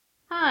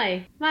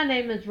Hi, my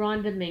name is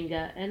Ron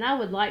Dominga, and I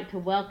would like to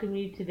welcome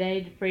you today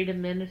to Freedom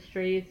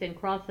Ministries in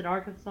Crossett,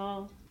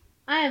 Arkansas.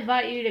 I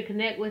invite you to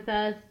connect with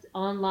us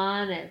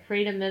online at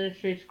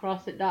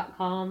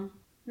freedomministriescrossett.com.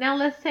 Now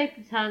let's take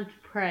the time to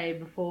pray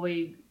before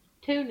we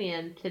tune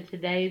in to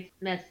today's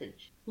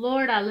message.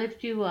 Lord, I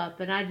lift you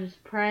up, and I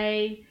just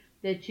pray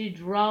that you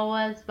draw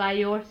us by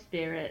your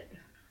Spirit.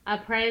 I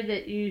pray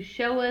that you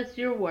show us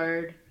your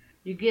word.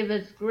 You give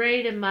us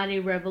great and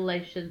mighty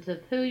revelations of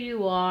who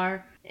you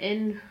are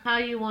and how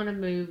you want to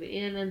move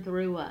in and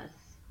through us.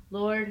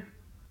 Lord,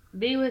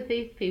 be with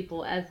these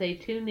people as they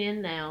tune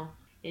in now.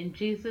 In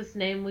Jesus'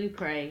 name we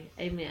pray.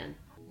 Amen.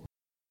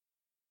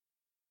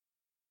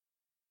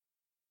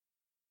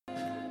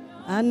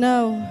 I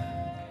know,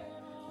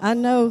 I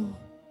know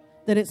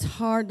that it's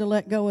hard to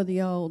let go of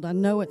the old. I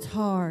know it's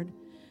hard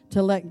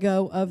to let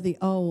go of the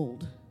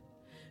old.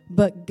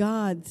 But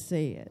God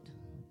said,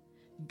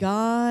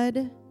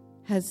 God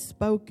has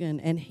spoken,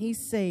 and He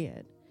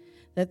said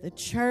that the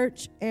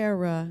church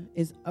era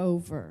is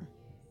over.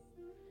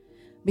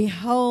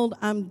 Behold,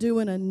 I'm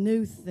doing a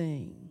new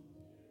thing.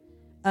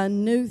 A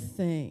new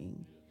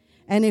thing.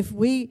 And if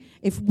we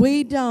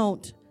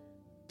don't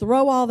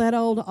throw all that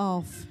old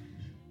off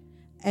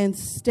and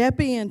step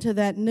into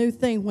that new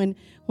thing,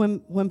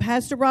 when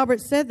Pastor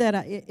Robert said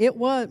that, it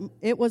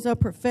was a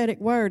prophetic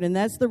word, and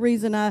that's the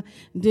reason I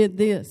did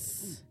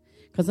this,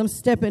 because I'm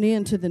stepping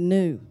into the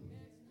new.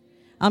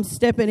 I'm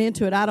stepping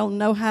into it. I don't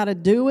know how to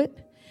do it.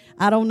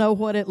 I don't know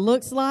what it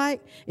looks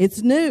like.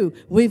 It's new.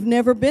 We've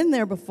never been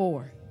there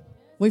before.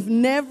 We've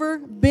never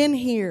been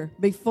here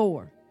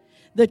before.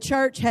 The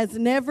church has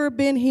never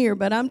been here,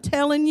 but I'm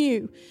telling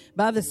you,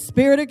 by the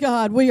Spirit of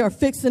God, we are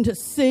fixing to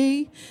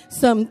see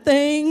some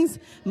things.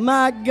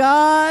 My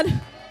God.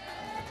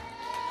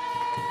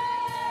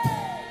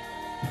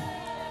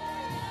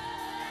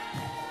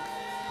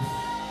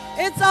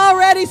 It's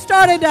already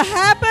started to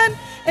happen.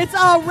 It's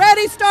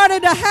already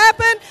started to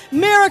happen.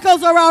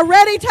 Miracles are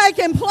already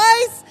taking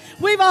place.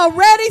 We've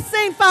already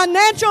seen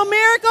financial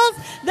miracles.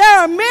 There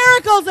are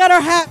miracles that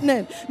are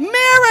happening.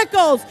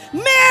 Miracles,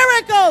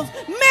 miracles,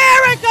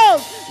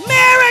 miracles,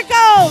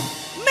 miracles,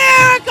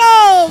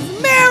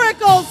 miracles,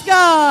 miracles,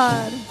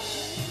 God.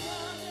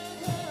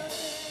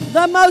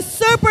 The most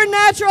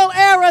supernatural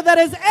era that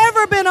has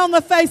ever been on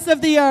the face of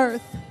the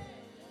earth.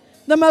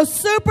 The most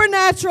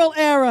supernatural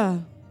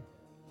era.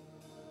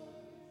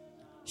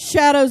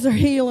 Shadows are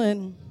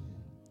healing.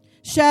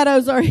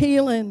 Shadows are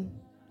healing.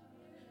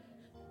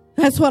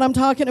 That's what I'm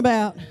talking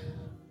about.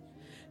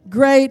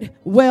 Great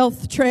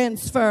wealth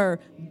transfer.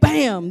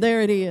 Bam,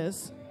 there it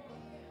is.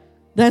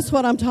 That's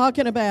what I'm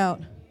talking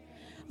about.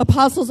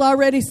 Apostles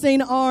already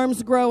seen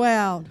arms grow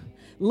out,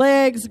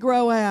 legs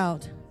grow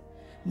out,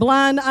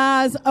 blind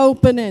eyes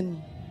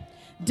opening,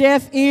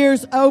 deaf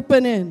ears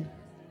opening,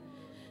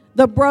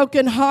 the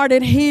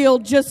brokenhearted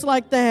healed just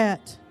like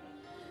that.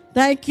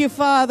 Thank you,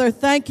 Father.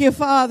 Thank you,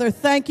 Father.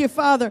 Thank you,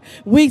 Father.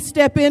 We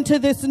step into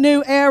this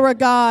new era,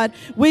 God.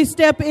 We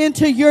step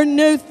into your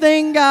new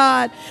thing,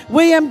 God.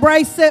 We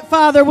embrace it,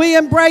 Father. We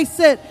embrace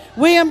it.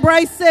 We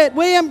embrace it.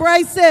 We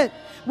embrace it.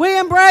 We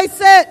embrace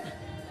it.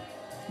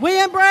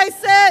 We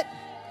embrace it.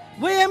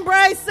 We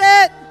embrace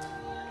it.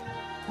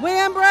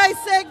 We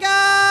embrace it,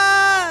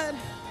 God.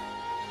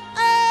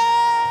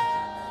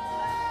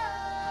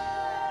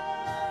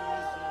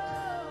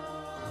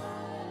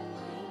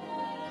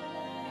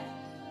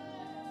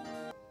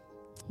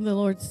 The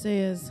Lord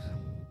says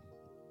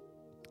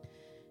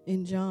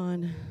in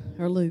John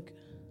or Luke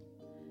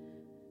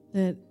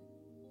that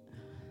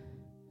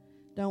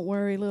don't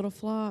worry, little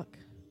flock.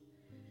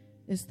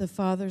 It's the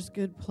Father's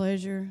good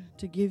pleasure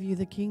to give you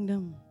the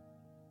kingdom.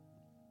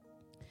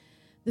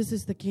 This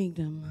is the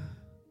kingdom.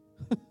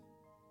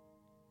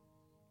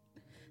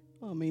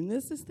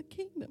 This is the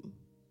kingdom.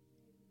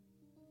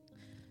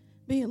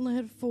 Being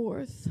led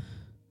forth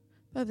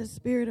by the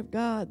Spirit of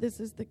God. This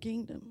is the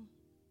kingdom.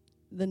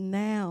 The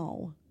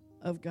now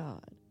of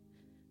God,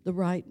 the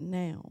right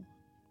now.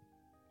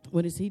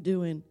 What is He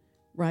doing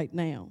right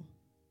now?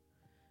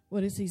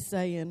 What is He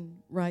saying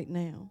right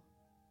now?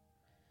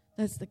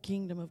 That's the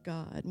kingdom of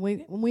God.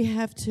 We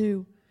have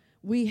to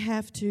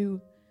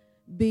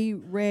be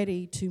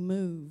ready to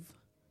move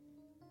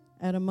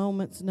at a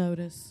moment's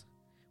notice.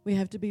 We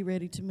have to be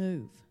ready to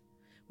move.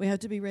 We have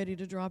to be ready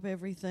to drop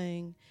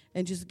everything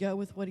and just go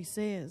with what He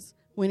says,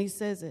 when He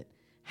says it,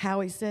 how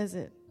He says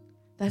it.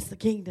 That's the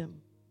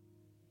kingdom.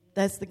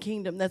 That's the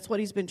kingdom. That's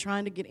what He's been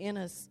trying to get in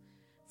us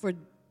for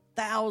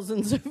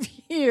thousands of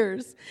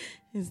years,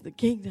 is the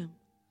kingdom.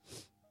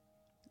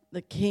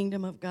 The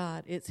kingdom of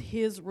God. It's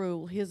His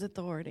rule, His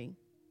authority.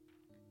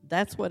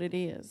 That's what it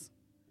is.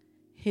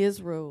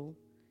 His rule,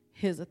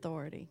 His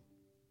authority.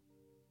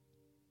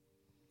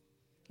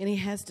 And He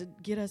has to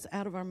get us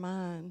out of our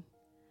mind.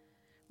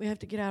 We have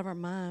to get out of our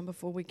mind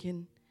before we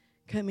can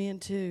come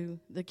into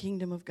the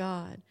kingdom of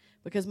God.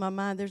 Because my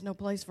mind, there's no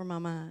place for my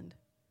mind.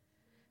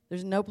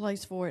 There's no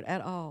place for it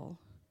at all.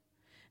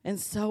 And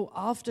so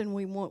often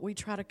we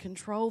try to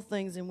control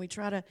things, and we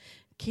try to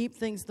keep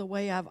things the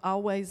way I've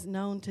always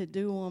known to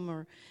do them.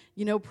 Or,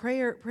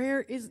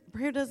 prayer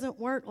doesn't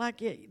work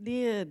like it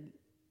did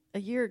a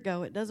year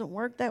ago. It doesn't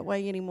work that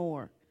way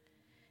anymore.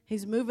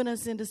 He's moving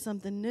us into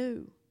something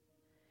new.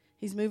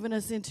 He's moving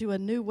us into a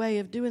new way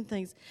of doing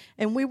things.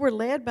 And we were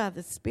led by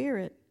the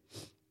Spirit,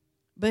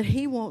 but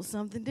He wants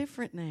something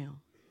different now.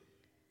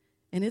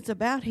 And it's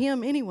about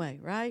Him anyway,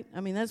 right?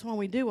 I mean, that's why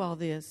we do all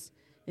this,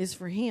 is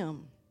for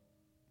Him.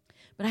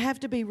 But I have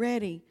to be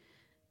ready.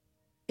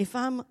 If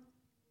I'm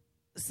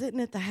sitting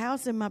at the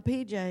house in my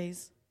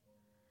PJs,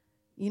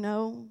 I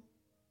know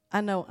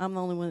I'm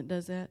the only one that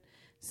does that,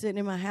 sitting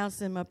in my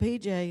house in my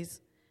PJs,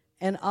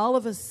 and all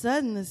of a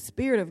sudden the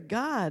Spirit of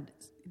God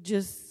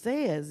just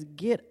says,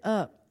 get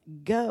up,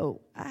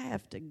 go. I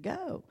have to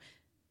go.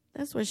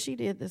 That's what she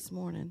did this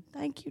morning.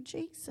 Thank you,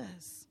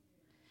 Jesus.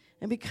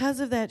 And because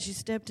of that, she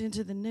stepped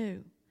into the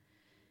new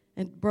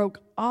and broke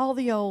all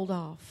the old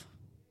off.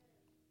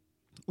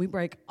 We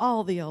break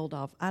all the old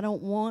off. I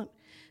don't want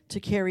to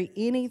carry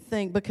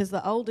anything, because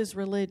the old is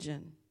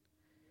religion.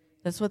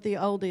 That's what the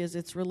old is.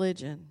 It's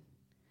religion.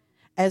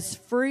 As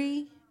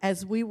free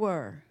as we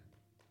were,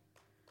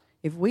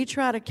 if we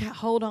try to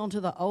hold on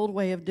to the old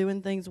way of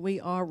doing things, we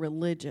are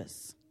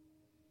religious.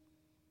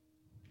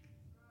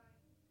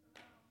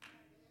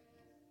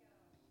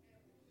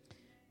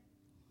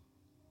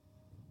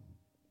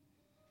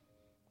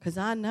 Because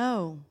I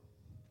know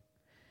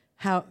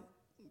how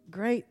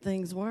great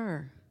things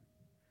were.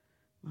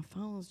 My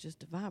phone's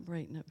just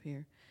vibrating up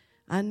here.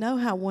 I know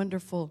how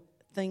wonderful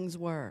things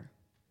were.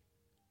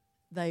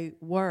 They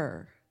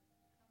were.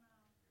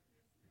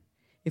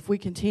 If we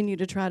continue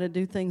to try to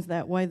do things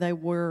that way, they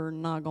were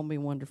not going to be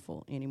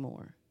wonderful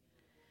anymore.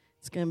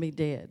 It's going to be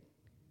dead.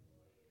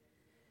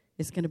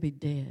 It's going to be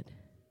dead.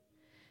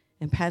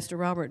 And Pastor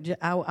Robert,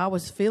 I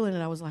was feeling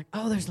it. I was like,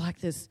 oh, there's like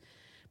this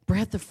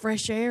breath of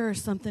fresh air or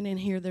something in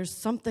here. There's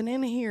something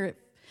in here. It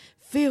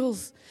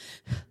feels...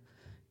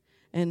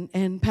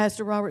 And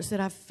Pastor Robert said,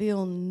 I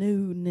feel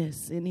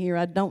newness in here.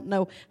 I don't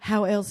know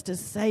how else to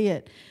say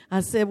it.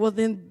 I said, well,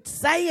 then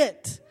say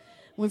it.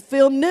 We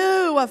feel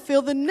new. I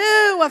feel the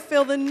new. I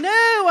feel the new.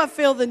 I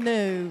feel the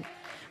new.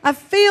 I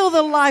feel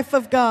the life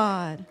of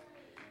God.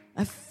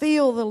 I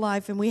feel the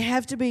life. And we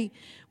have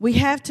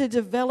to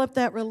develop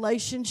that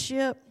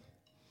relationship.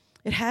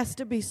 It has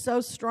to be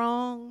so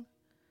strong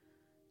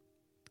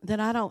that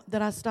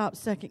I stop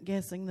second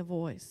guessing the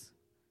voice.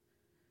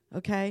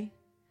 Okay?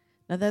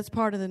 Now, that's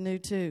part of the new,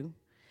 too.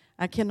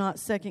 I cannot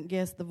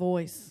second-guess the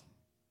voice.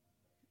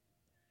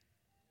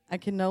 I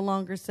can no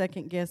longer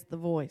second-guess the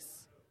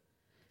voice.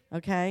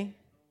 Okay?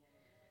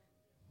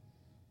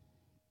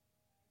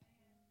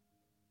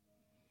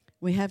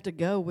 We have to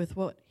go with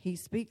what He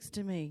speaks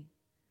to me,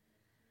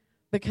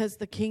 because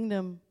the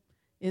kingdom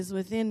is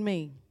within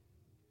me.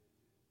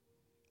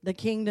 The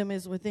kingdom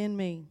is within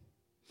me.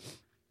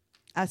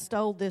 I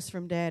stole this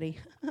from Daddy.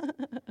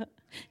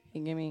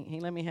 He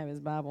let me have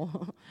his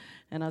Bible,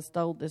 and I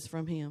stole this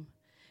from him.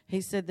 He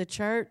said, the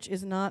church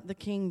is not the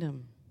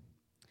kingdom.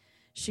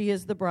 She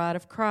is the bride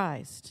of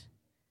Christ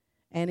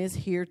and is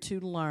here to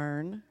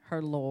learn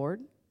her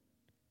Lord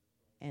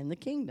and the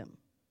kingdom.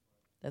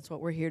 That's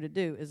what we're here to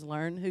do, is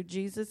learn who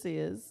Jesus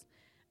is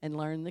and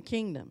learn the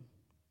kingdom.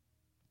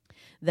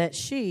 That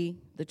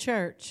she, the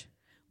church,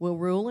 will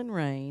rule and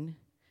reign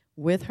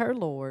with her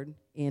Lord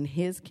in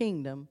His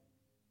kingdom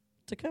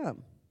to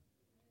come.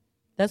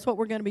 That's what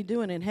we're going to be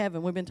doing in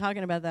heaven. We've been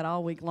talking about that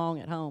all week long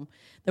at home,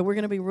 that we're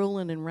going to be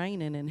ruling and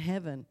reigning in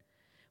heaven.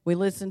 We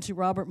listened to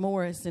Robert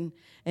Morris, and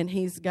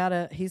he's got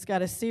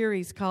a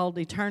series called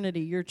Eternity,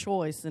 Your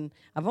Choice. And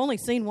I've only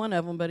seen one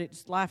of them, but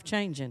it's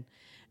life-changing.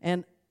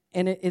 And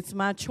it's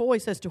my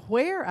choice as to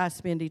where I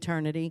spend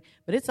eternity,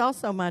 but it's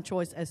also my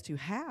choice as to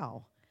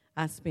how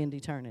I spend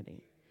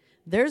eternity.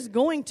 There's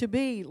going to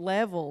be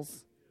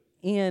levels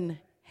in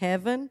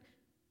heaven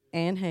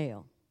and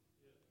hell.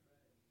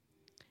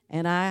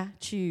 And I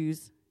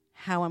choose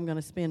how I'm going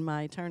to spend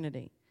my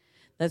eternity.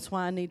 That's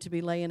why I need to be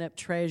laying up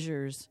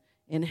treasures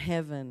in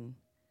heaven,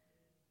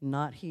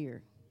 not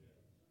here.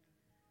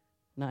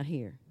 Not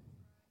here.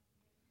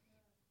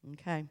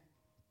 Okay.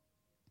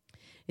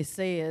 It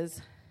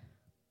says,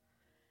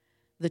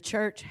 the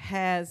church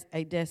has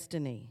a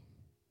destiny,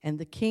 and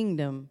the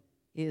kingdom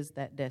is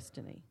that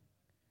destiny.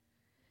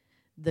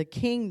 The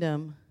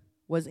kingdom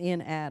was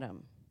in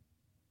Adam.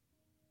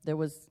 There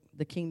was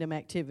the kingdom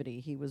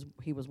activity. He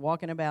was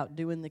walking about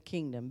doing the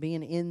kingdom,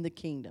 being in the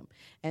kingdom.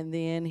 And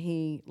then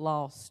he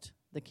lost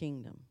the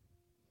kingdom.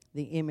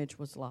 The image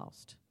was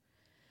lost.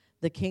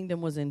 The kingdom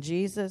was in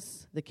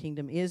Jesus. The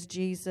kingdom is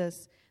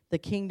Jesus. The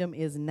kingdom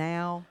is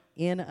now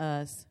in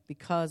us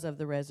because of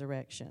the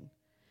resurrection.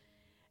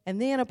 And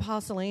then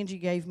Apostle Angie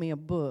gave me a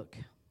book,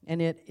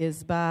 and it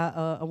is by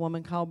a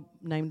woman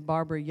named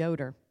Barbara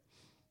Yoder.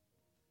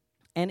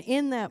 And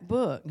in that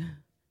book,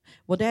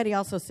 well, Daddy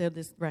also said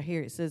this right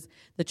here. It says,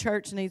 the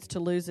church needs to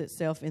lose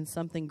itself in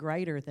something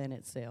greater than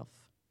itself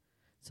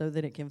so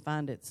that it can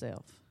find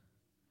itself,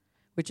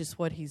 which is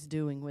what He's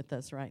doing with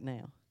us right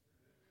now.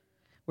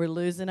 We're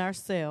losing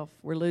ourselves.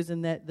 We're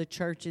losing that the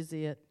church is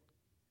it.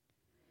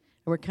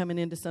 we're coming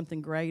into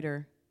something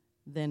greater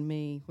than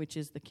me, which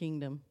is the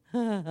kingdom.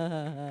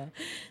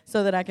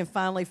 So that I can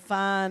finally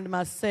find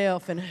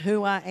myself and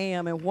who I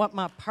am and what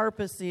my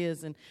purpose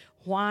is and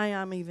why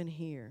I'm even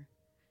here.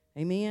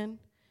 Amen?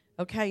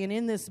 Okay, and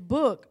in this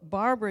book,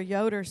 Barbara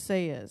Yoder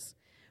says,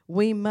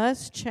 we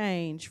must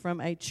change from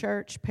a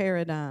church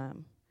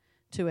paradigm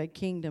to a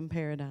kingdom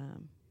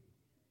paradigm.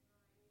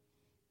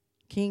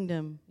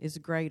 Kingdom is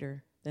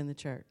greater than the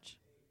church.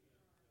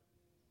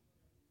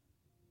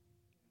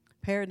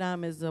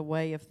 Paradigm is a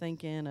way of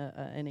thinking,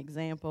 an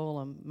example,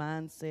 a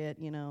mindset,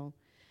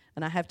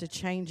 and I have to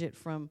change it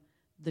from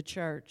the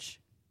church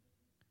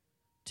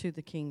to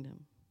the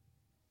kingdom.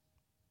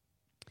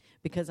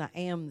 Because I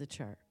am the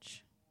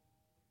church.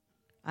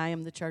 I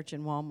am the church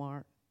in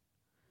Walmart.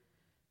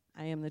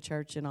 I am the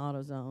church in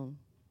AutoZone.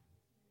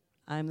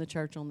 I am the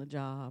church on the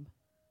job.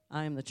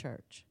 I am the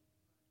church.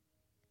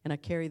 And I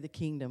carry the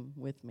kingdom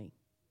with me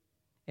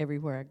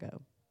everywhere I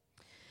go.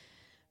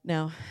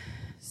 Now,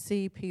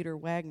 C. Peter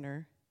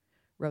Wagner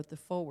wrote the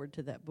foreword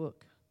to that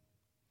book.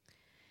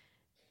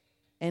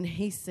 And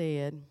he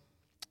said,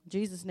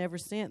 Jesus never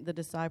sent the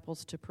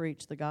disciples to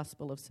preach the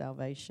gospel of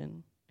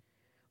salvation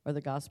or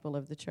the gospel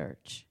of the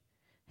church.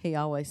 He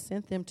always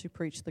sent them to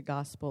preach the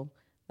gospel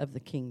of the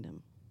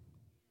kingdom.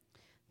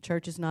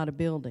 Church is not a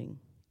building.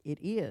 It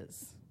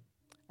is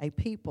a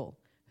people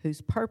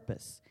whose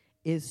purpose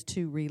is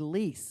to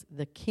release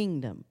the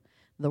kingdom,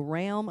 the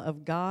realm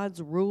of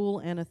God's rule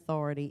and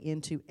authority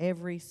into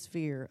every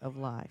sphere of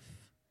life.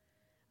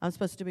 I'm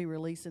supposed to be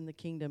releasing the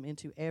kingdom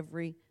into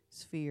every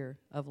sphere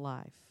of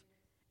life,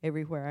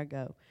 everywhere I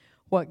go.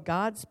 What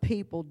God's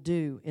people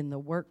do in the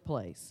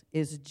workplace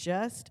is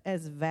just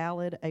as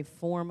valid a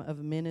form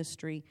of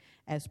ministry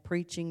as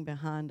preaching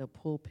behind a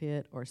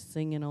pulpit or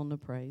singing on the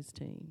praise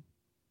team.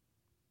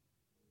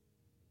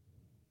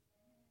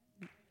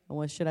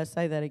 Should I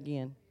say that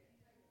again?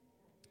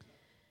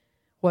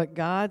 What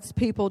God's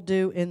people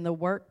do in the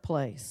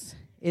workplace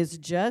is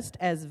just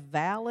as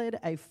valid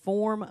a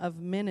form of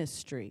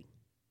ministry.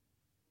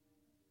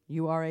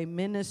 You are a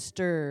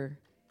minister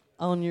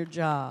on your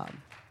job.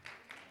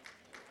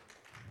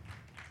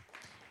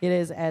 It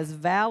is as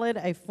valid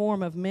a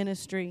form of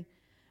ministry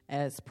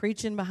as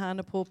preaching behind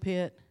a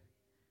pulpit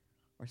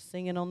or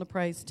singing on the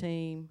praise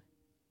team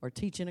or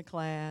teaching a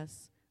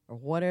class or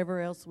whatever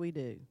else we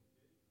do.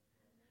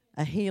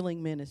 A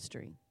healing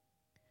ministry.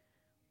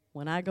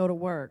 When I go to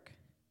work,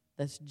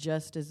 that's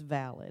just as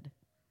valid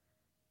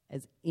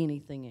as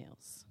anything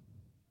else.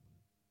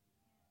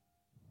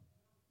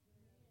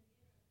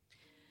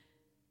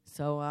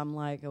 So I'm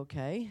like,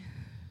 okay.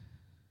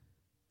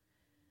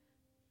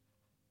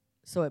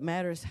 So it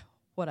matters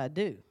what I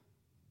do.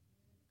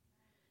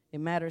 It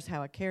matters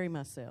how I carry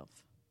myself.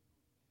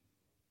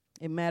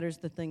 It matters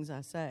the things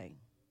I say.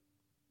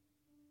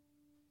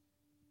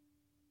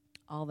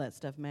 All that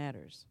stuff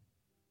matters.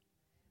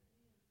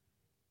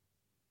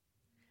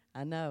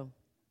 I know.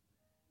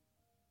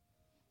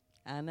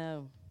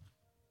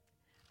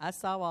 I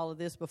saw all of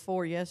this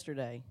before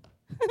yesterday.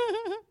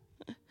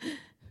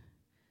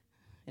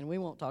 And we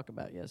won't talk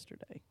about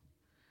yesterday.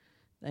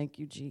 Thank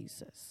you,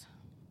 Jesus.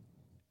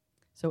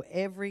 So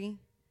everything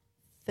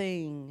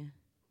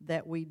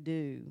that we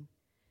do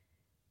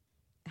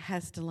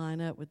has to line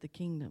up with the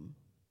kingdom.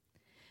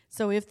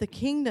 So if the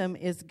kingdom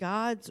is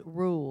God's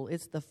rule,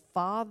 it's the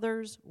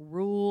Father's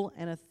rule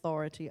and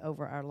authority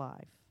over our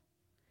life,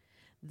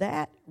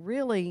 that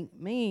really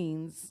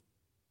means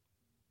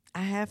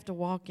I have to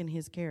walk in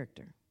His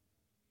character.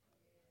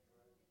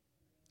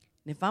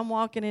 And if I'm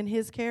walking in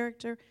His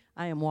character,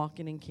 I am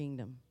walking in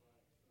kingdom.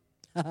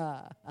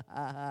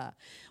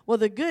 Well,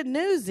 the good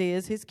news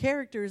is His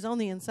character is on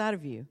the inside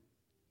of you.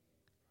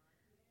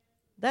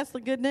 That's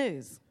the good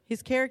news.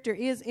 His character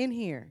is in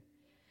here.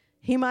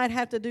 He might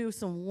have to do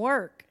some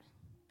work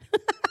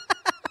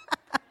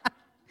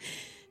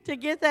to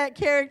get that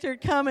character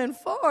coming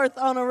forth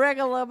on a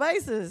regular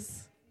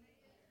basis.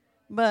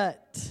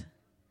 But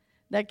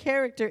that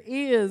character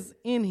is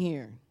in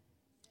here.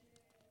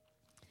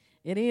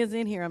 It is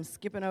in here. I'm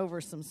skipping over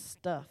some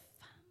stuff.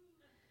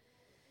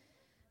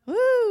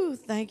 Woo,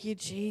 thank you,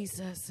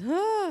 Jesus.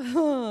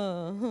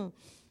 Mm.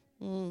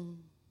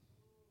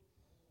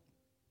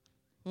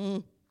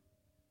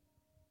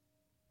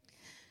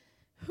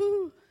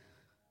 Whew.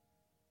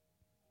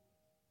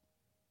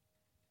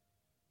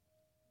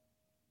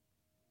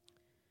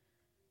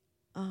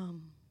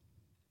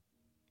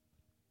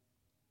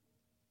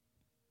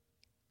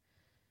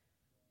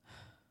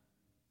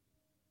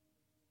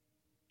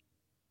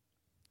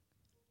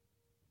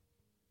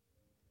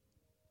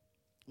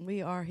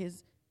 We are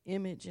His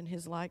image and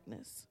His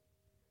likeness,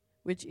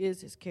 which is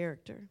His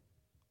character.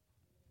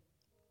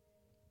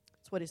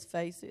 That's what His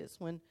face is.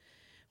 When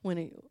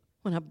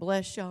I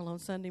bless y'all on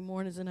Sunday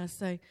mornings and I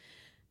say,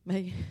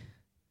 may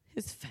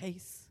His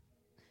face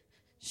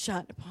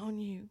shine upon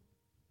you.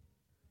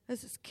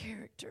 That's His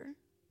character.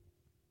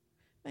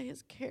 May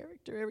His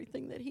character,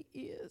 everything that He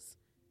is,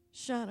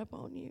 shine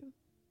upon you.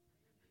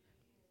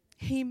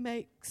 He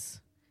makes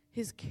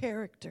His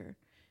character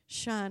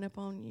shine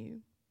upon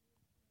you.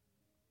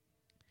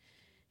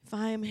 If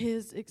I am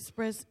His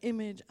express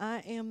image, I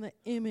am the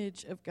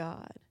image of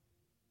God.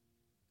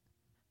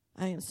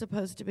 I am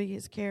supposed to be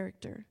His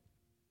character.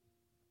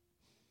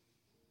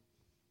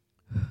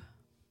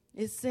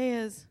 It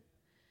says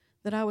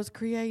that I was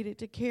created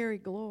to carry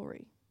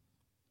glory.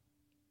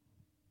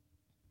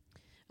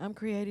 I'm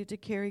created to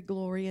carry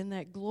glory, and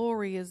that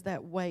glory is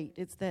that weight.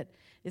 It's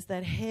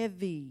that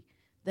heavy,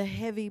 the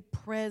heavy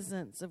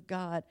presence of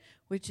God,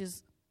 which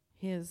is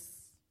His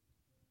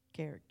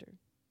character.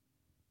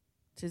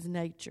 It's His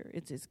nature.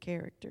 It's His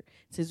character.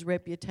 It's His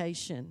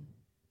reputation.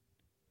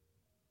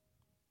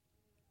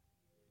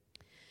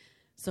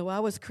 So I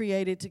was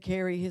created to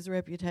carry His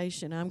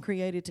reputation. I'm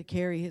created to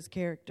carry His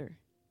character.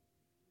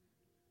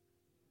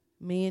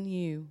 Me and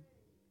you,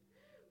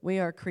 we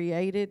are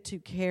created to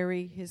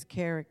carry His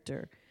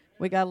character.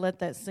 We got to let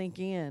that sink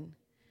in.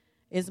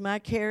 Is my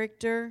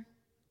character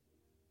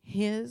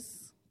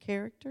His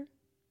character?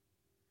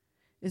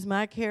 Is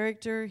my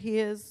character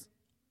His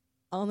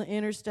on the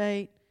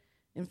interstate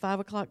in 5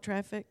 o'clock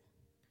traffic?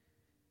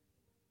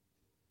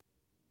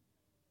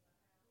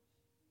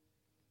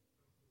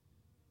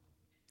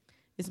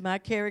 Is my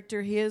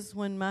character His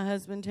when my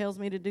husband tells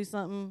me to do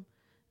something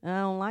I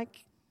don't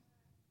like?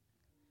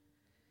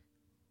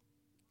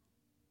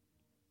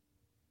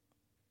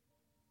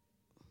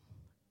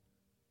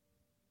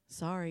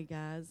 Sorry,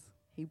 guys.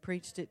 He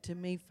preached it to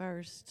me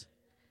first.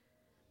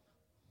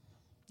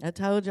 I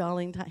told y'all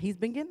he's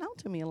been getting on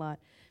to me a lot.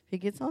 If he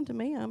gets on to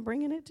me, I'm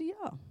bringing it to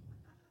y'all.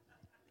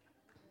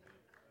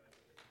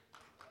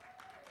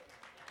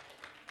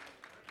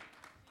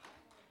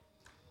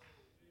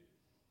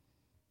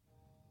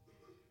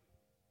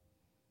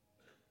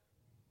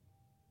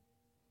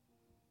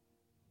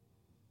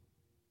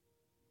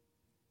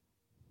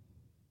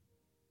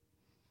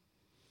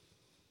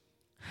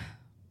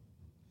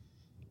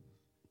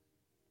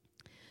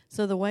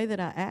 So the way that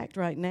I act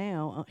right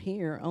now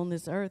here on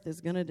this earth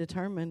is going to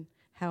determine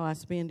how I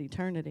spend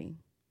eternity.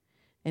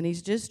 And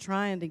He's just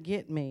trying to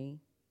get me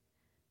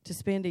to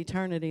spend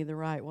eternity the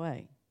right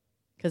way.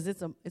 Because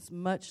it's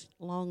much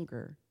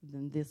longer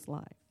than this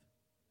life.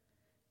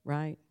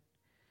 Right?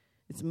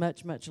 It's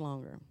much, much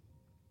longer.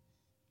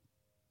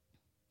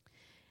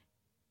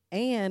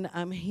 And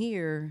I'm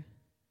here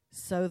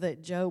so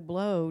that Joe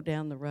Blow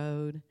down the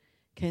road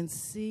can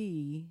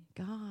see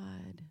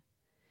God.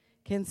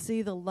 Can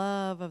see the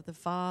love of the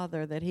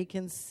Father, that he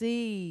can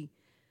see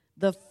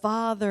the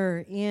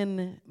Father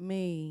in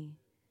me,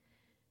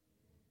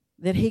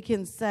 that he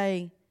can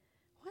say,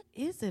 what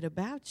is it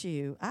about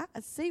you? I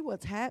see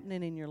what's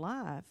happening in your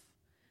life.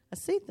 I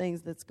see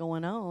things that's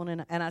going on,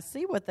 and I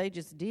see what they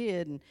just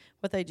did and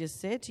what they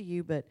just said to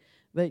you, but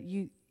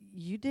you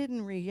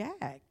didn't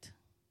react.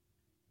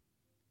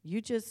 You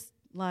just,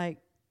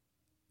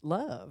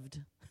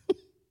 loved.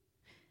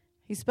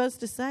 He's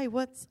supposed to say,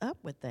 what's up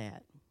with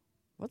that?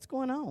 What's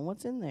going on?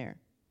 What's in there?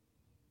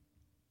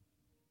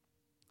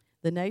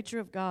 The nature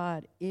of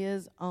God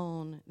is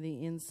on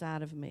the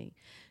inside of me.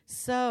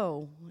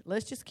 So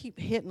let's just keep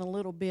hitting a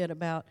little bit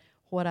about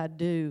what I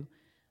do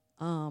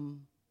in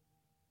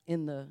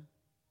the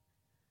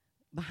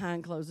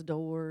behind closed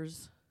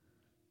doors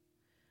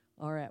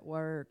or at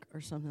work or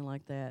something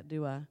like that.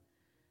 Do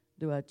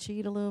I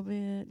cheat a little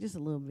bit? Just a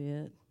little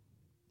bit.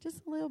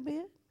 Just a little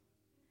bit.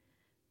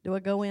 Do I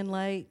go in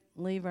late,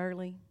 leave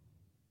early?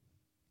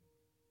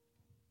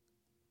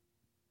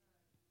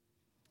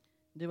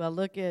 Do I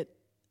look at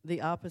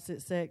the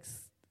opposite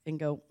sex and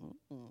go,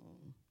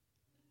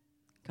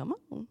 come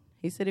on.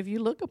 He said, if you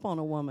look upon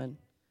a woman,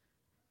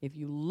 if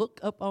you look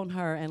upon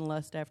her and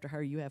lust after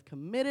her, you have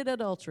committed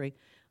adultery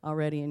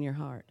already in your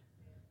heart.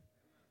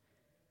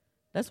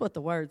 That's what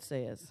the word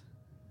says.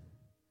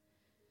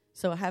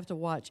 So I have to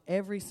watch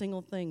every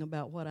single thing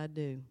about what I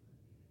do.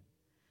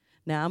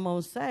 Now, I'm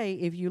going to say,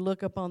 if you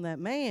look upon that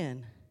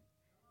man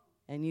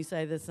and you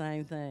say the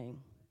same thing,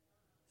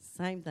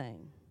 same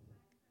thing.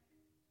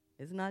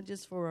 It's not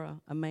just for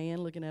a man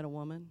looking at a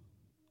woman.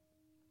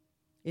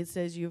 It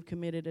says you've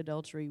committed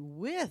adultery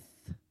with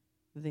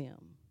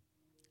them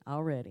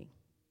already.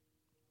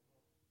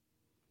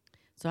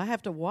 So I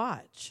have to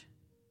watch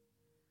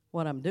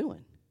what I'm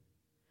doing.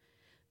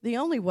 The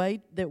only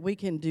way that we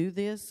can do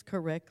this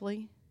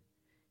correctly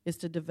is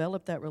to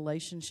develop that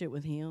relationship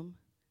with Him,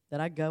 that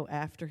I go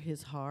after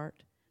His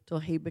heart till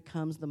He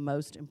becomes the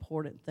most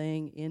important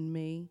thing in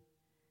me.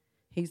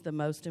 He's the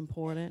most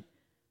important,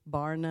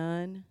 bar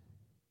none.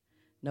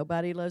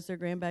 Nobody loves their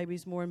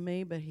grandbabies more than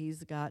me, but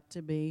He's got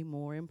to be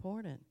more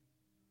important.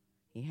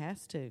 He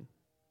has to.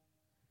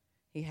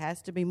 He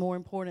has to be more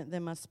important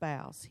than my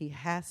spouse. He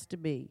has to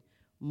be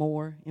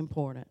more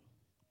important.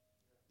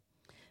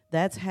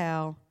 That's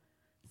how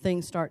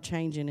things start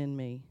changing in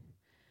me.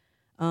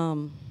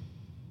 Let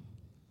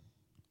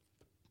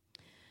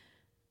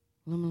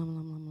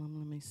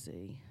me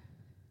see.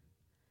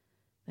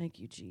 Thank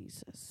you,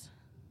 Jesus.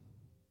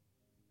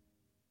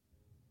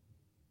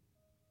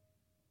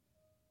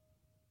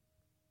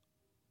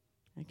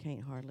 I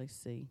can't hardly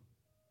see.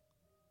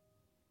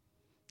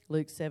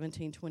 Luke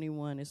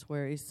 17:21 is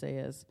where He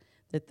says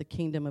that the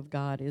kingdom of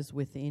God is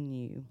within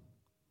you.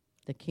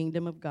 The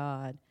kingdom of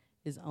God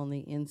is on the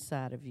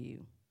inside of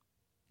you.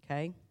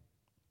 Okay?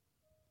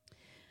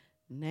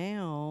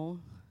 Now,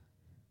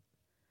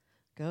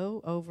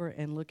 go over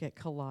and look at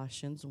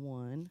Colossians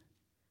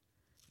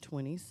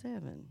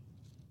 1:27.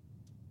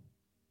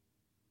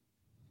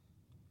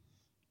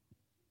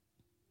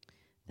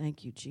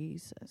 Thank you,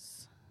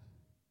 Jesus.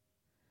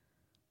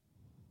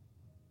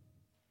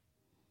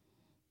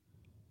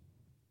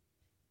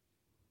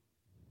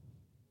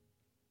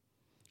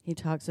 He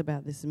talks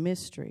about this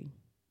mystery,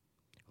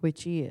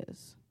 which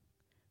is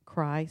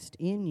Christ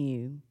in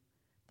you,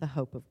 the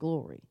hope of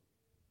glory.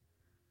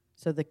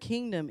 So the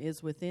kingdom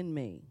is within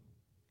me,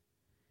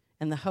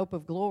 and the hope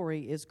of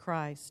glory is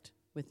Christ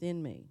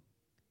within me,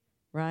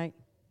 right?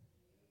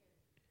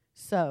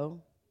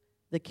 So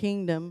the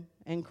kingdom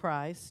and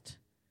Christ,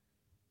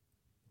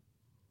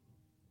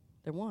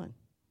 they're one.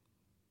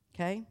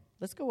 Okay?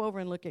 Let's go over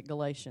and look at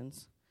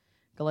Galatians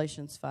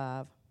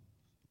 5.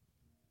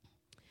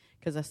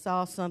 Because I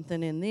saw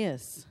something in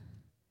this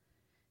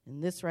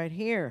right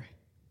here.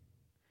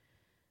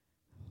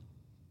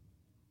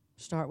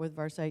 Start with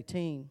verse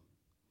 18.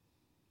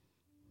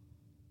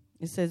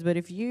 It says, but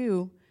if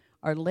you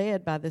are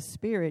led by the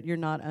Spirit, you're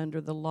not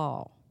under the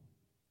law.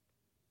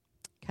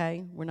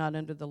 Okay? We're not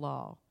under the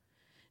law.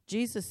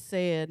 Jesus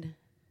said,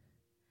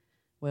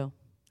 we're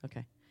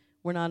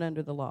not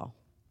under the law.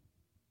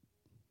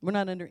 We're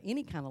not under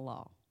any kind of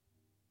law.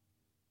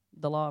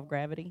 The law of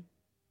gravity,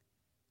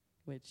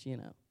 which,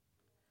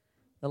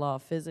 the law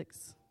of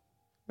physics.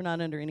 We're not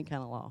under any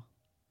kind of law.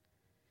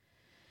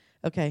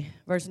 Okay,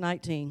 verse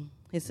 19.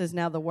 It says,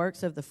 now the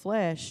works of the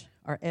flesh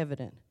are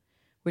evident,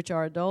 which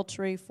are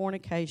adultery,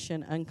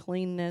 fornication,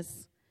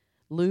 uncleanness,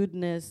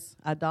 lewdness,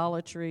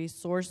 idolatry,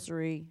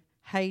 sorcery,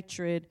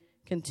 hatred,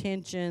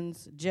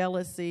 contentions,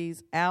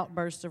 jealousies,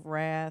 outbursts of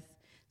wrath,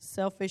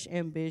 selfish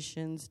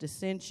ambitions,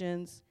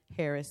 dissensions,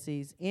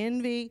 heresies,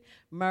 envy,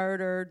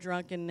 murder,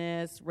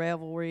 drunkenness,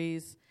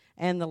 revelries,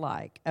 and the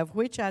like, of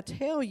which I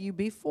tell you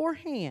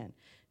beforehand,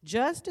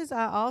 just as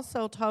I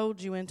also told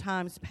you in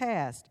times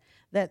past,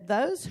 that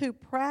those who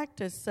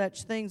practice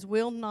such things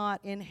will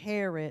not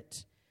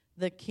inherit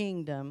the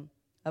kingdom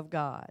of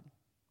God.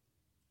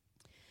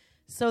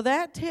 So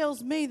that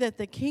tells me that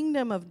the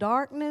kingdom of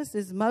darkness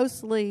is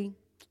mostly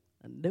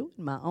doing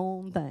my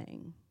own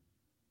thing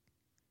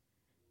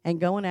and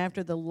going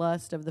after the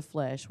lust of the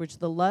flesh, which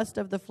the lust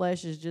of the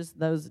flesh is just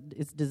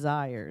it's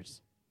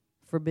desires.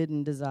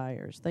 Forbidden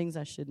desires, things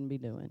I shouldn't be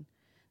doing.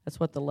 That's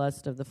what the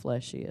lust of the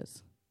flesh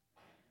is.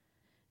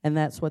 And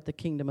that's what the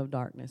kingdom of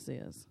darkness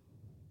is.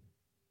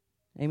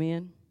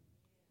 Amen?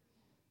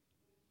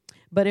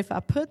 But if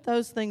I put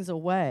those things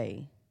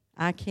away,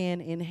 I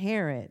can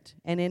inherit.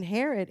 And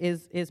inherit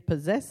is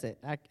possess it.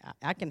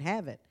 I can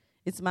have it.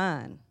 It's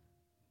mine.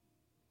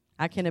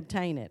 I can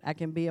obtain it. I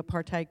can be a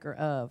partaker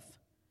of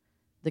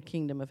the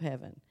kingdom of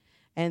heaven.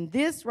 And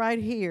this right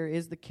here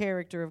is the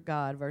character of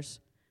God, verse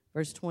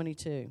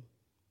 22.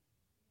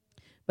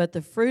 But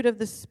the fruit of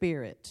the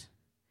Spirit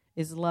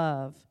is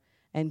love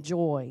and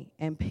joy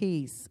and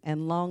peace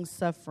and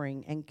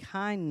long-suffering and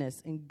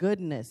kindness and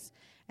goodness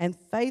and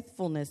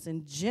faithfulness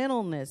and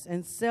gentleness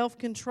and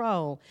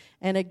self-control.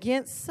 And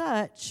against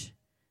such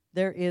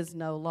there is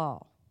no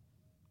law.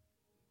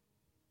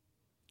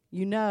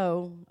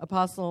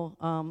 Apostle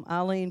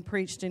Eileen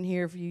preached in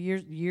here a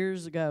few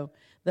years ago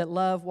that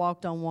love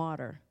walked on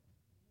water.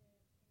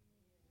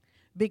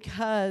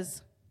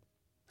 Because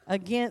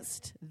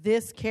against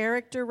this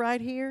character right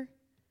here,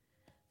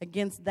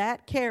 against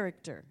that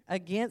character,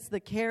 against the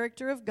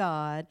character of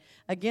God,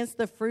 against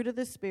the fruit of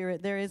the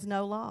Spirit, there is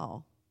no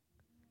law.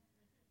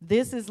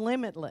 This is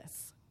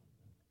limitless.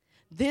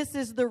 This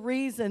is the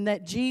reason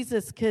that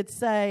Jesus could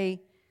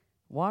say,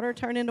 water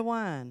turn into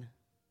wine.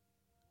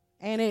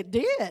 And it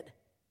did.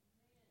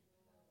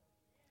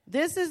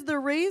 This is the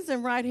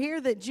reason right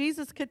here that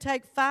Jesus could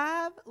take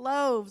 5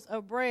 loaves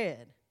of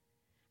bread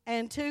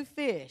and 2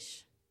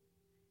 fish,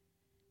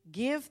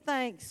 give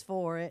thanks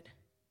for it,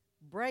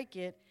 break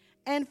it,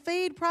 and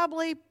feed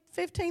probably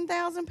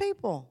 15,000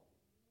 people.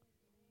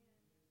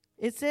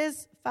 It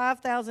says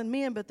 5,000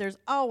 men, but there's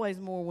always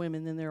more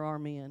women than there are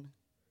men.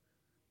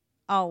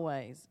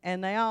 Always.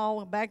 And they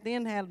all, back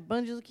then, had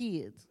bunches of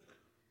kids.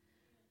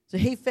 So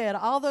he fed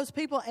all those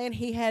people, and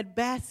he had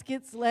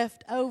baskets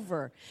left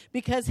over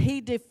because he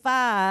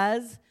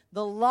defies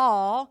the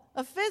law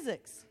of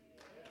physics.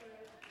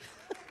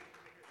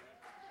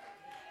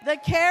 The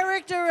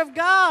character of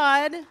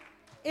God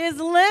is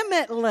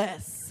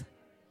limitless.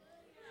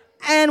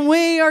 And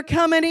we are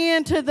coming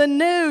into the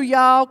new,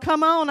 y'all.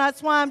 Come on,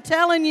 that's why I'm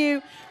telling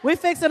you, we're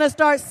fixing to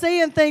start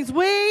seeing things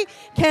we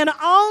can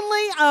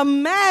only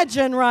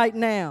imagine right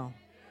now.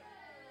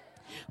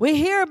 We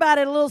hear about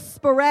it a little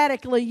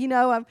sporadically.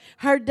 I've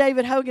heard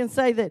David Hogan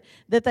say that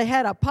they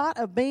had a pot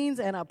of beans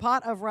and a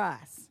pot of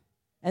rice.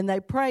 And they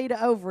prayed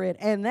over it.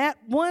 And that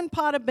one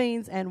pot of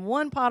beans and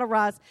one pot of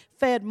rice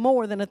fed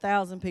more than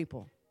 1,000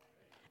 people.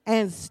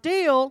 And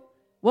still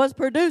was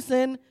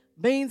producing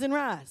beans and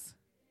rice.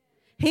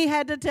 He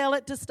had to tell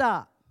it to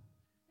stop.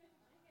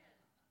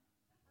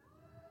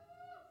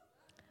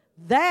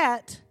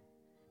 That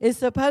is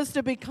supposed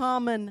to be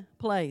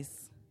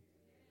commonplace.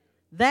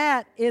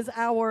 That is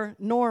our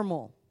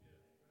normal.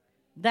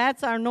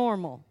 That's our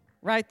normal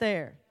right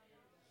there.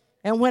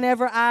 And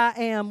whenever I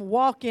am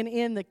walking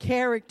in the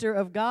character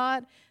of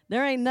God,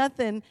 there ain't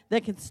nothing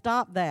that can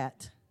stop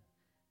that.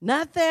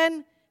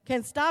 Nothing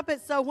can stop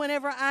it. So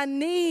whenever I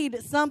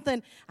need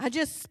something, I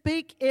just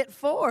speak it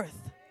forth.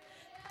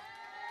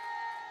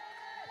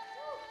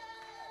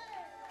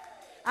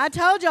 I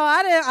told y'all,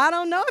 I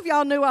don't know if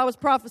y'all knew I was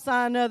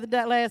prophesying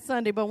that last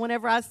Sunday, but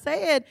whenever I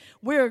said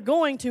we're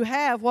going to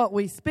have what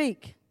we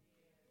speak,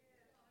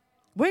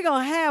 we're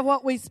going to have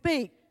what we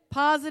speak,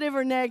 positive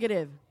or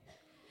negative.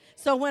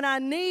 So when I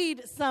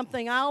need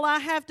something, all I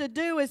have to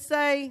do is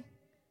say,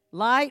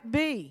 light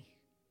be.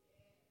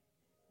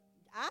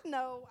 I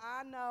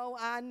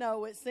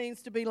know. It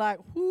seems to be like,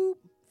 whoop,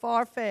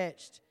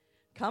 far-fetched.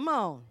 Come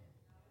on.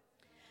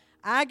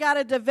 I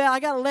got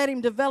to let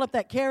him develop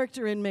that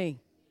character in me,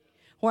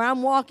 where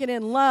I'm walking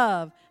in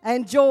love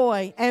and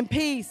joy and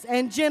peace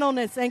and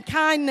gentleness and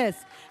kindness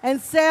and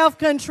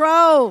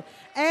self-control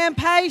and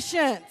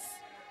patience.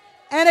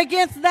 And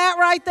against that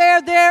right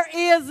there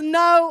is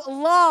no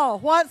law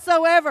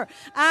whatsoever.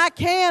 I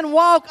can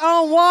walk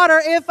on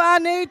water if I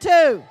need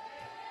to.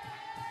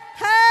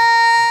 Hey!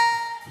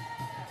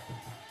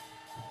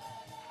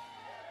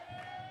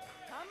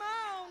 Come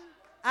on.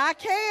 I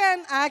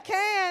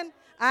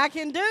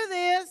can do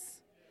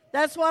this.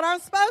 That's what I'm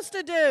supposed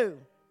to do.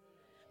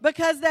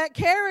 Because that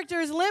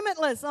character is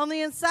limitless on the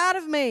inside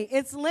of me.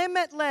 It's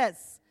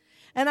limitless.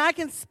 And I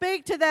can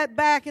speak to that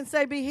back and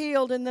say, be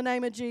healed in the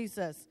name of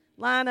Jesus.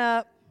 Line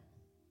up.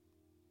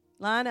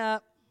 Line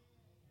up.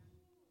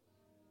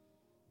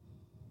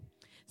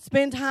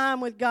 Spend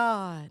time with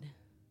God.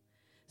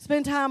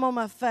 Spend time on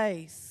my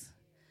face.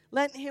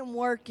 Letting Him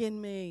work in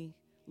me.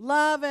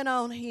 Loving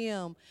on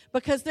Him.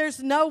 Because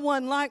there's no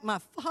one like my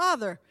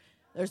Father.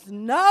 There's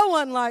no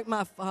one like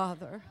my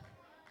Father.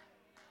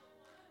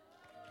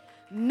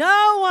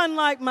 No one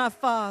like my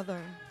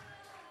Father.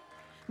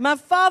 My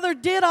Father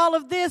did all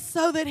of this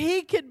so that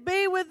He could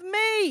be with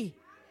me.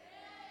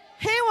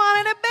 He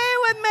wanted to be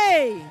with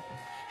me.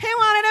 He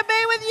wanted to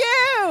be with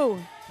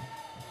you.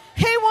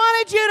 He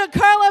wanted you to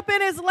curl up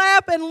in His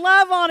lap and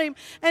love on Him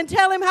and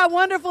tell Him how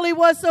wonderful He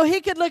was so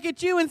He could look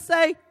at you and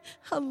say,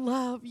 I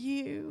love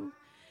you.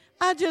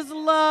 I just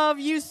love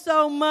you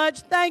so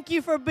much. Thank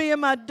you for being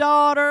my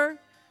daughter.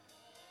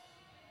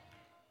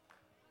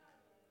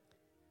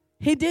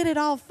 He did it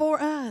all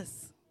for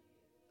us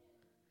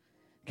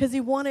because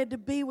He wanted to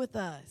be with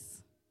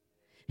us.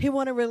 He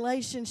wanted a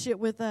relationship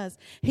with us.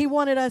 He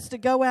wanted us to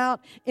go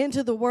out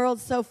into the world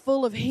so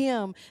full of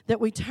Him that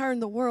we turn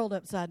the world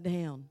upside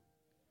down.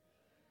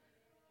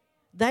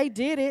 They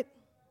did it.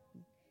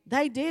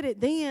 They did it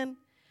then.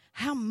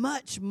 How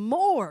much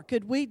more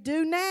could we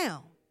do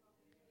now?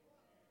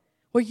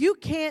 Well, you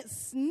can't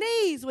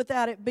sneeze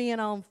without it being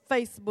on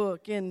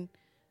Facebook in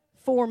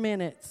 4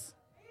 minutes.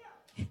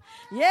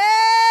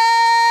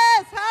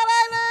 Yes!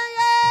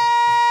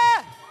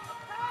 Hallelujah!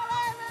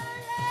 Hallelujah!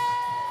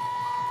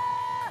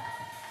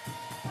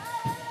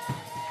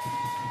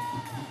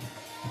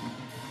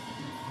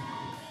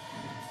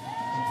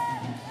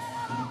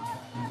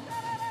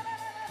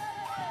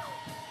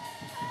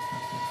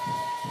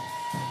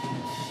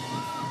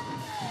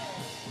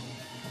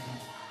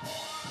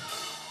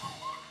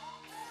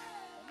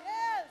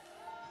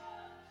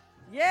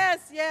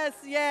 Yes, yes,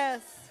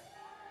 yes.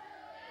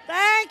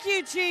 Thank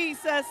you,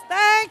 Jesus.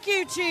 Thank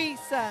you,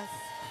 Jesus.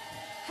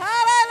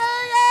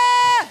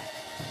 Hallelujah.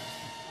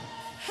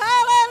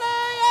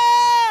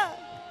 Hallelujah.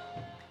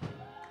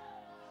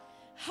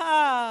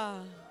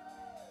 Ha.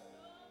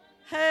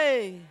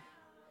 Hey.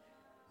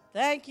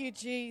 Thank you,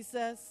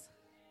 Jesus.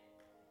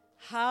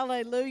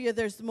 Hallelujah.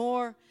 There's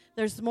more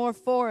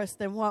for us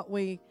than what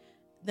we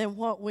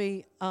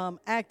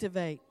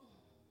activate.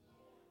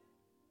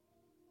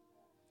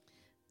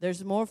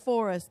 There's more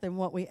for us than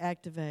what we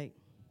activate.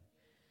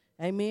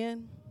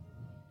 Amen.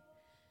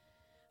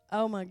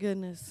 Oh my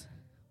goodness.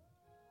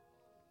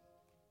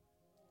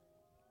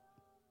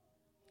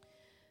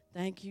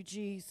 Thank you,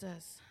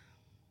 Jesus.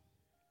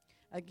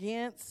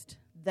 Against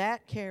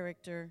that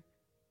character,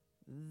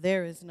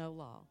 there is no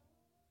law.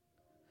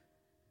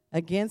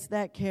 Against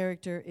that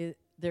character,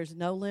 there's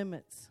no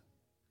limits.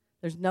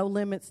 There's no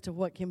limits to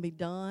what can be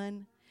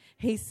done.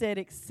 He said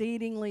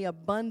exceedingly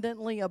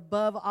abundantly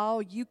above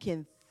all you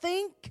can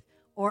think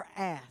or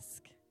ask.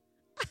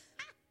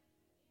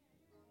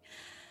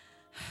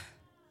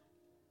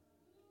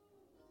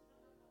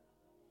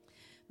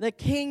 The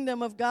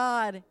kingdom of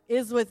God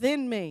is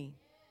within me.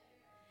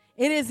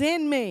 It is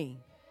in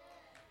me.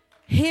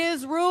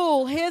 His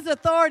rule, His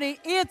authority,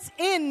 it's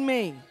in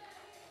me.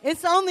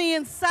 It's on the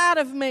inside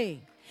of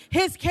me.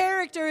 His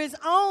character is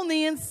on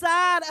the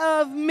inside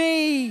of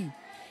me.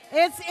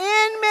 It's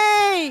in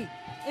me.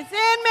 It's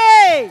in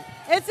me.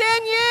 It's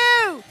in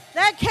you.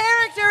 That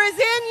character is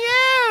in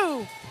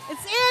you.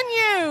 It's in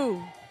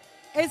you.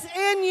 It's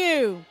in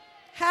you.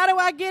 How do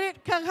I get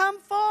it to come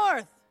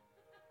forth?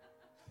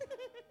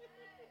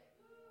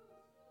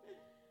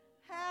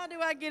 How How do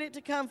I get it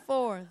to come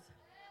forth?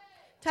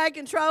 Take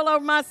control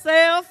over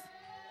myself.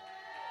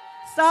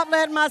 Stop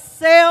letting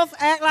myself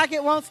act like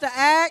it wants to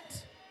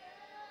act.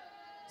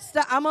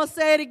 I'm going to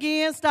say it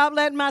again. Stop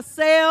letting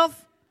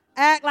myself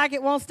act like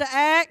it wants to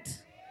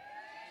act.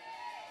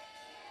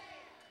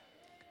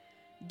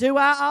 Do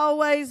I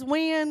always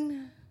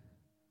win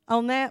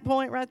on that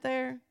point right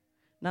there?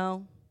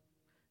 No.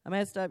 I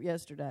messed up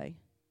yesterday.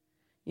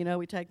 You know,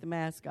 we take the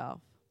mask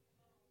off.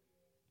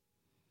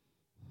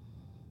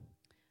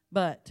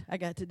 But I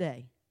got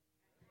today.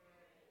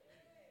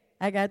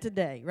 I got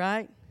today,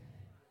 right?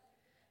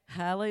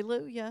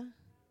 Hallelujah.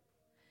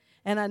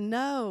 And I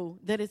know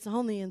that it's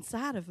on the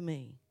inside of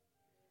me.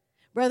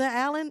 Brother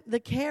Allen, the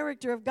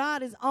character of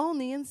God is on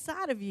the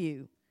inside of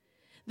you.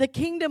 The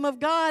kingdom of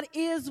God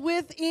is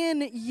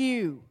within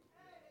you.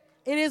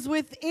 It is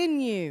within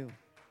you.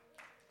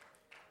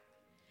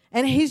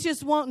 And He's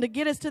just wanting to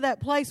get us to that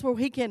place where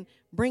He can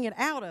bring it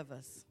out of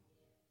us.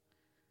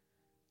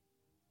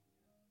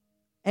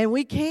 And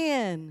we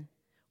can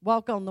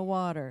walk on the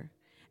water.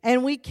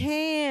 And we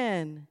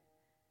can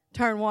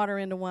turn water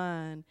into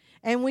wine.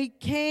 And we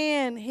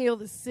can heal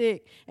the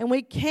sick. And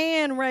we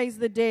can raise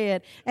the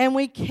dead. And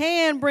we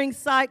can bring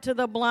sight to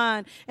the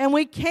blind. And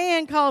we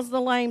can cause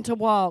the lame to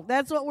walk.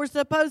 That's what we're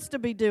supposed to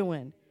be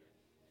doing.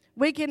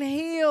 We can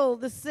heal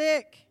the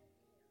sick.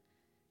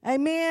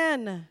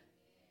 Amen.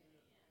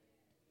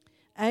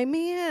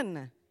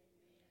 Amen.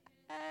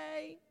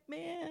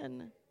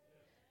 Amen.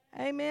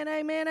 Amen,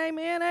 amen,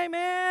 amen,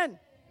 amen.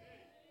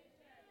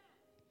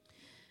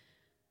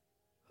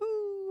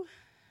 Whew.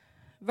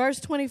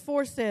 Verse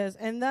 24 says,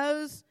 and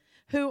those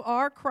who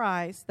are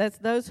Christ, that's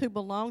those who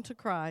belong to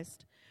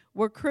Christ,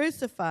 were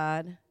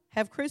crucified,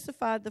 have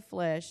crucified the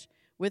flesh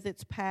with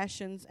its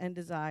passions and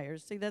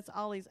desires. See, that's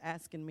all He's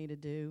asking me to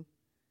do.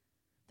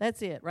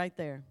 That's it right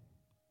there.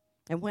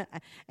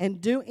 In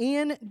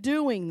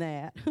doing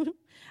that,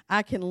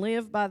 I can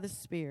live by the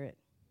Spirit.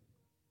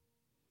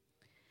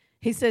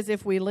 He says,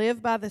 if we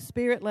live by the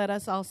Spirit, let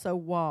us also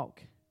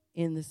walk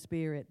in the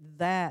Spirit.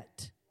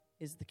 That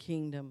is the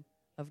kingdom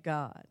of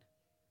God.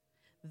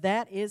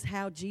 That is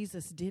how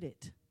Jesus did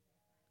it.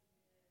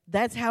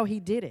 That's how He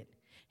did it.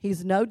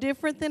 He's no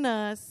different than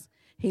us.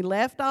 He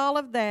left all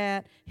of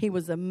that. He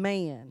was a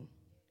man.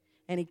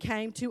 And He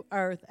came to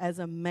earth as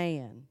a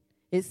man.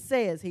 It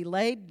says He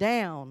laid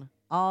down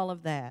all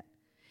of that.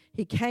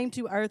 He came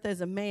to earth as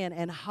a man,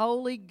 and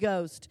Holy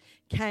Ghost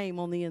came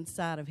on the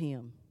inside of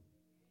Him.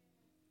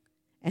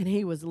 And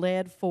He was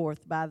led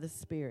forth by the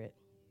Spirit.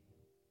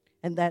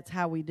 And that's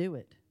how we do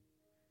it.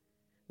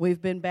 We've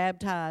been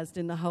baptized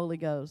in the Holy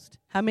Ghost.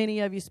 How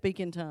many of you speak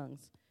in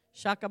tongues?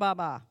 Shaka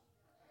baba.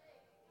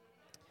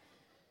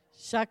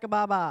 Shaka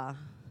baba.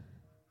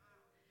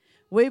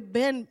 We've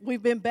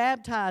been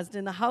baptized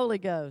in the Holy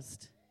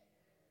Ghost.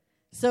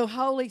 So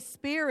Holy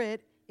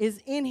Spirit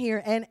is in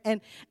here.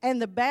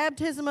 And the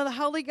baptism of the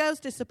Holy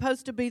Ghost is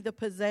supposed to be the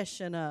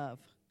possession of.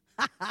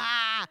 Ha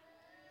ha!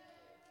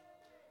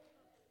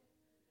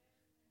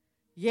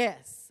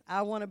 Yes,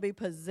 I want to be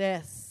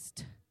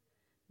possessed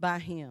by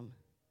Him.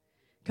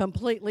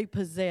 Completely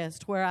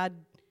possessed, where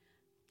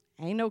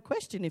ain't no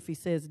question if He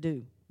says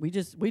do. We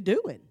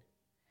doing.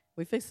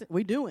 We fix it.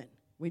 We doing.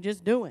 We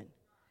just doing.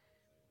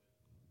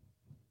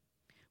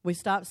 We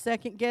stop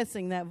second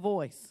guessing that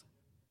voice.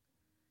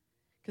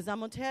 Because I'm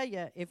going to tell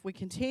you, if we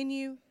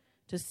continue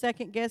to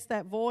second guess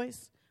that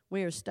voice,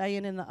 we are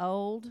staying in the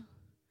old,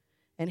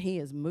 and He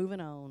is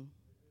moving on.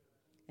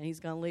 And He's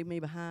going to leave me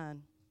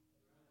behind.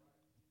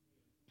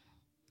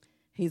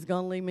 He's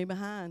going to leave me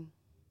behind.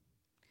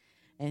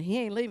 And He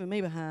ain't leaving me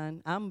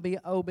behind. I'm going to be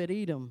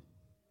Obed-Edom.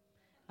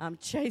 I'm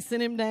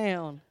chasing Him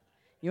down.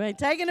 You ain't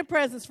taking the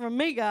presents from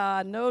me,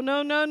 God. No,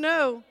 no, no,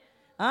 no.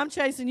 I'm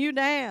chasing you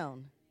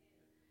down.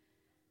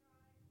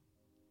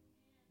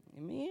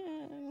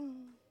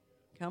 Amen.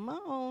 Come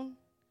on.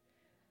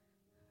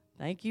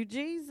 Thank you,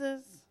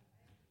 Jesus.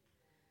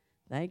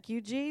 Thank you,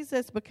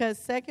 Jesus.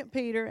 Because 2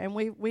 Peter, and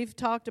we've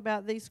talked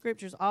about these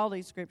scriptures, all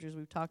these scriptures,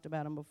 we've talked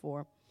about them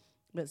before.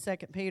 But 2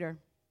 Peter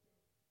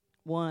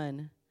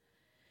 1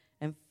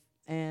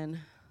 and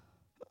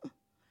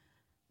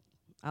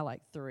I like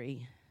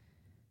 3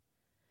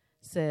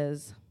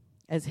 says,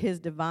 as His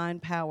divine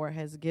power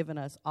has given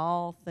us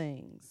all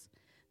things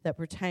that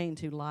pertain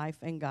to life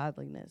and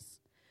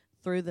godliness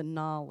through the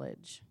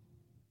knowledge.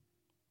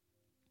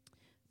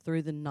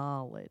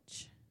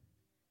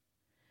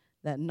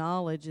 That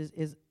knowledge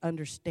is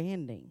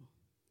understanding.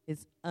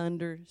 It's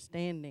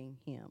understanding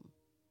Him,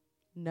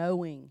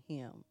 knowing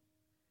Him.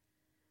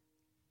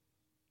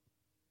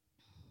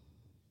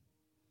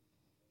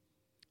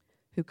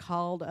 Who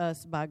called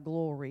us by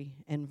glory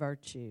and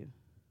virtue,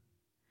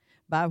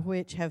 by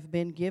which have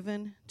been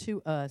given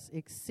to us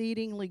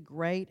exceedingly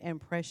great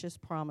and precious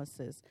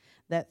promises,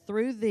 that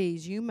through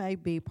these you may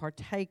be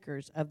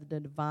partakers of the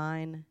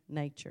divine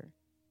nature.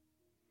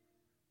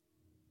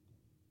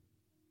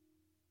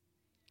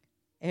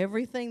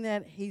 Everything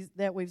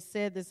that we've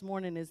said this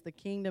morning is the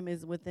kingdom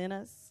is within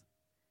us.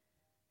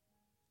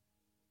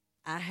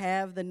 I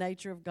have the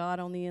nature of God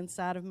on the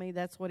inside of me.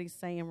 That's what he's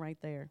saying right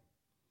there.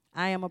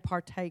 I am a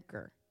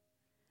partaker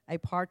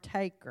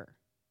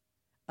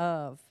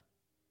of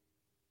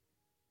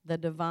the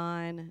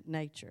divine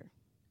nature.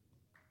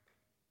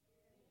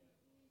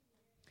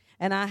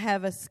 And I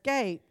have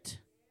escaped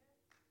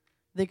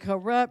the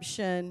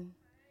corruption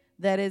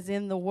that is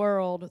in the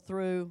world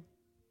through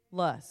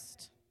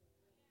lust.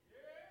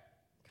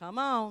 Come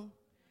on.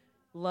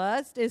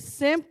 Lust is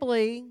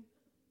simply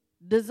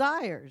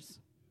desires.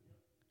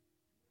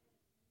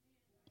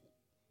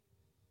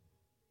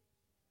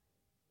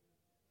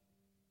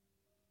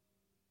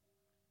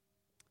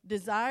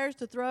 Desires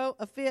to throw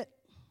a fit.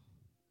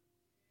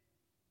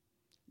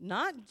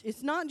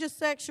 It's not just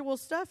sexual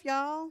stuff,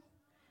 y'all.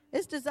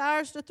 It's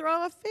desires to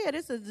throw a fit.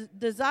 It's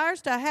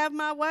desires to have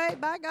my way.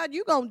 By God,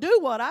 you going to do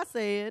what I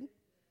said.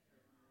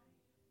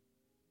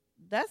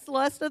 That's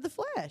lust of the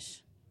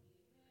flesh.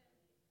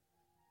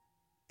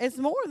 It's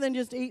more than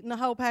just eating a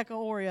whole pack of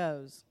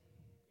Oreos.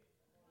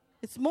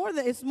 It's more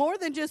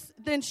than just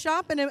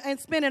shopping and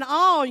spending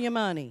all your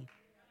money.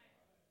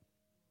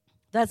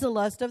 That's a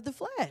lust of the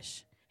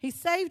flesh. He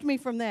saved me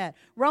from that.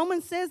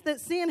 Romans says that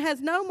sin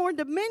has no more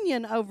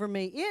dominion over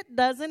me. It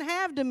doesn't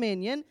have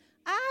dominion.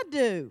 I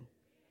do.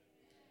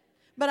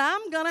 But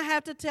I'm going to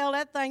have to tell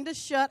that thing to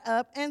shut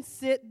up and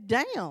sit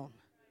down.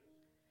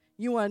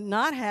 You are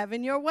not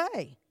having your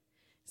way.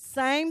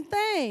 Same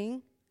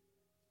thing,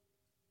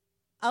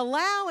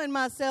 allowing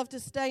myself to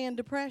stay in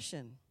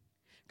depression.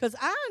 Because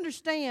I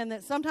understand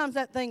that sometimes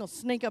that thing will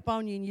sneak up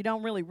on you and you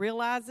don't really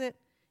realize it,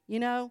 you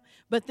know.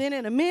 But then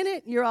in a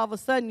minute, you're all of a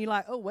sudden, you're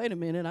like, oh, wait a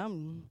minute,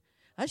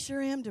 I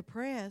sure am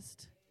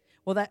depressed.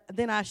 Well,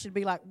 then I should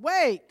be like,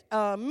 wait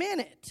a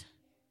minute.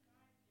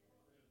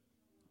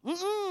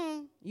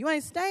 You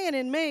ain't staying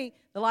in me.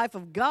 The life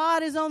of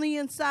God is on the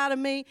inside of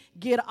me.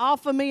 Get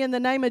off of me in the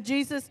name of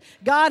Jesus.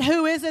 God,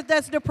 who is it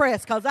that's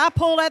depressed? Because I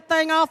pull that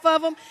thing off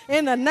of them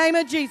in the name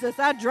of Jesus.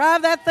 I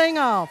drive that thing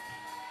off.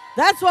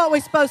 That's what we're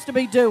supposed to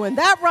be doing.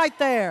 That right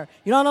there.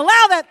 You don't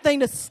allow that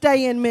thing to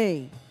stay in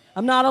me.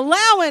 I'm not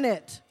allowing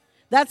it.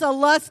 That's a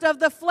lust of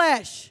the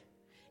flesh.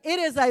 It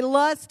is a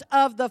lust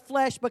of the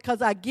flesh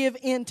because I give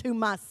in to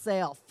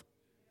myself.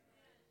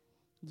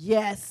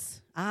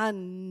 Yes, I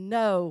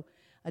know.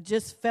 I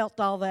just felt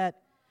all that.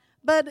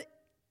 But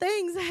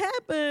things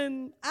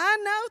happen. I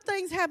know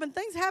things happen.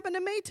 Things happen to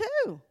me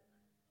too.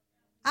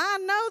 I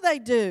know they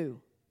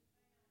do.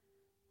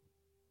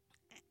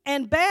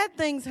 And bad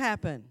things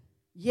happen.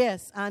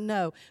 Yes, I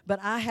know.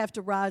 But I have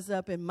to rise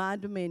up in my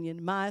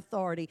dominion, my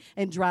authority,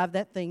 and drive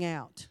that thing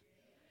out.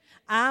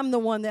 I'm the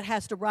one that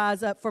has to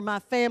rise up for my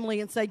family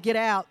and say, get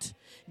out.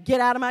 Get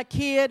out of my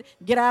kid.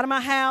 Get out of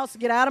my house.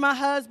 Get out of my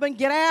husband.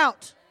 Get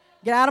out.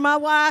 Get out of my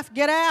wife.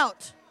 Get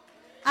out.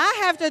 I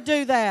have to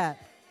do that.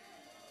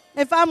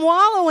 If I'm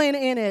wallowing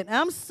in it,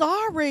 I'm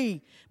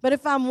sorry. But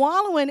if I'm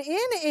wallowing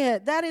in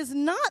it, that is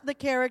not the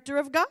character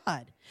of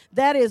God.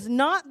 That is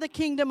not the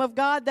kingdom of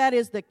God. That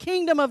is the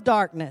kingdom of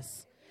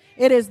darkness.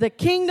 It is the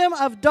kingdom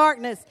of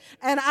darkness.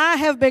 And I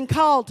have been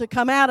called to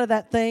come out of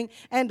that thing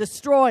and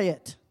destroy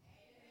it.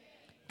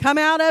 Come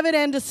out of it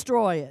and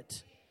destroy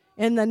it.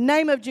 In the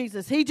name of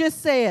Jesus. He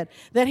just said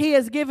that he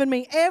has given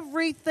me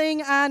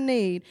everything I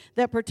need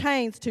that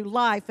pertains to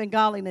life and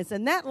godliness.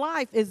 And that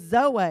life is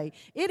Zoe.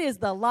 It is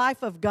the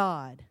life of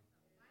God.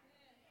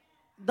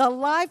 The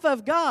life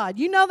of God.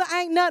 You know there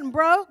ain't nothing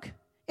broke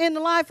in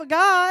the life of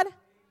God.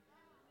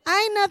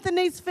 Ain't nothing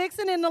needs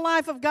fixing in the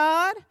life of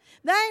God.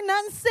 There ain't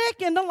nothing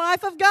sick in the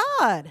life of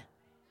God.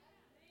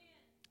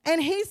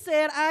 And he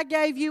said, I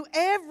gave you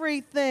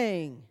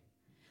everything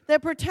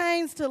that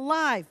pertains to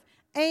life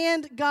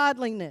and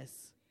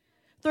godliness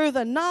through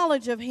the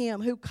knowledge of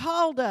him who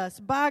called us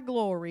by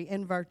glory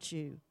and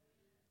virtue.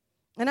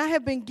 And I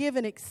have been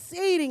given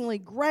exceedingly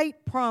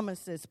great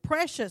promises,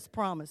 precious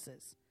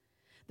promises,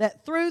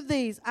 that through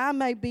these I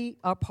may be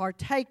a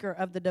partaker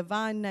of the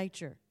divine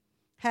nature,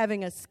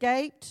 having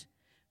escaped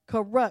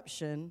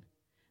corruption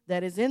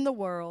that is in the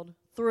world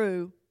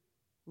through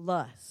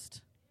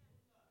lust.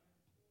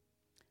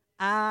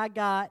 I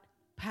got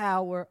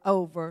power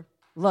over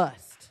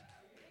lust.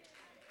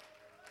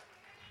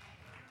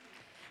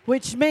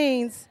 Which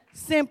means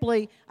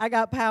simply, I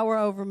got power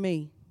over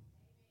me.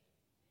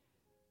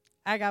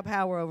 I got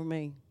power over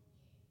me.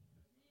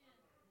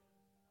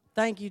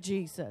 Thank you,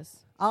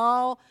 Jesus.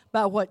 All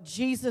by what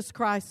Jesus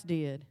Christ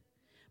did,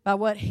 by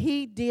what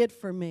he did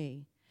for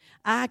me.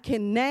 I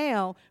can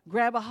now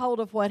grab a hold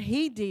of what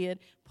he did,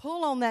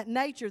 pull on that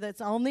nature that's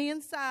on the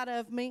inside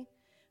of me.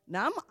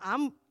 Now,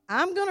 I'm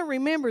going to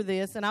remember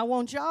this, and I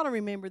want y'all to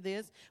remember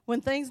this, when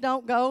things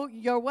don't go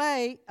your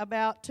way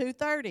about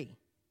 2:30.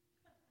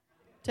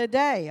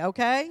 Today,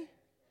 okay?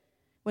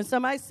 When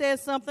somebody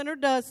says something or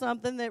does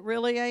something that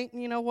really ain't,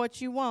 what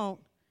you want,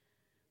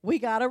 we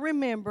got to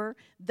remember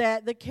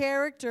that the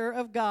character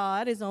of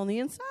God is on the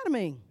inside of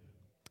me.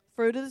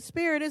 Fruit of the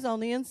Spirit is on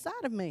the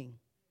inside of me.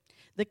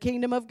 The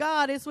kingdom of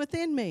God is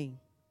within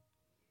me.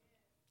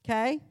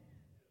 Okay?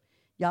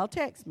 Y'all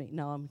text me.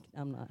 No,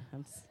 I'm not.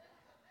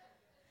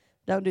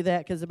 Don't do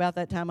that, because about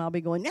that time I'll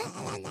be going, nah,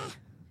 nah, nah.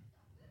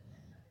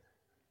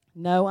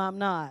 No, I'm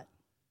not.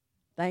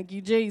 Thank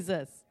you,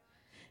 Jesus.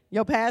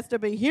 Your pastor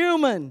be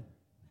human.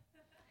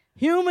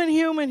 Human,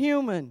 human,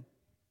 human.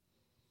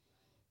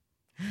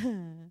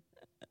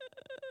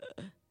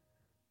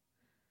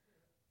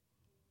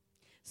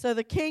 So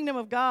the kingdom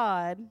of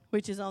God,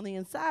 which is on the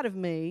inside of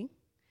me,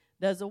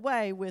 does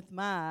away with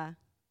my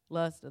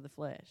lust of the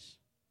flesh.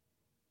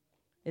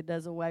 It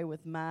does away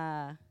with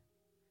my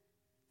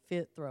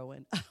fit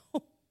throwing.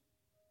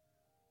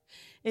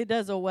 It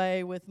does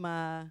away with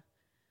my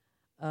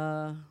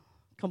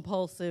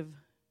compulsive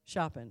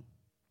shopping.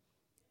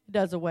 It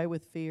does away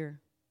with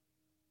fear.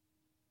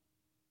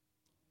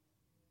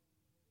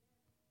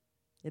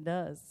 It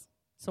does.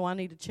 So I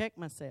need to check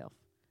myself.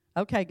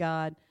 Okay,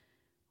 God,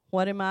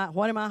 what am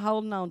I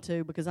holding on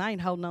to? Because I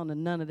ain't holding on to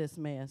none of this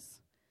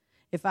mess.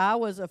 If I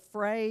was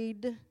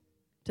afraid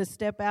to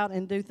step out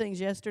and do things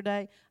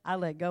yesterday, I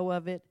let go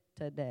of it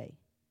today.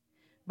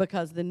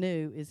 Because the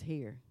new is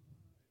here.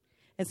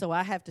 And so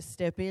I have to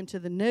step into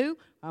the new.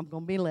 I'm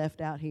going to be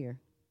left out here.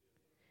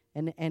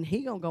 And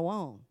he going to go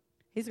on.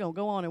 He's going to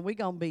go on, and we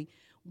going to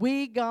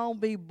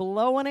be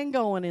blowing and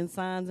going in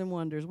signs and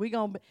wonders.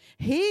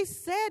 He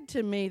said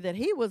to me that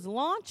he was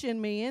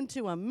launching me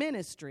into a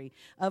ministry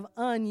of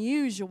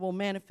unusual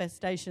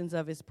manifestations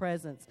of his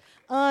presence,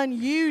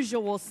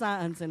 unusual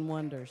signs and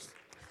wonders.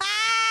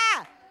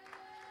 Ah!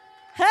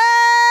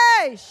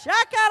 Hey,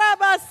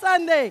 Shakaraba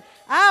Sunday.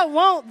 I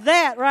want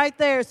that right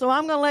there, so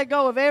I'm going to let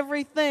go of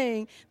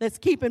everything that's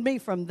keeping me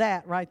from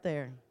that right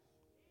there.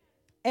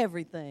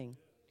 Everything,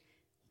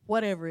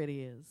 whatever it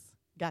is,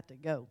 got to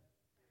go.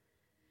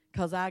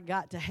 Because I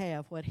got to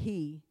have what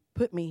he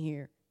put me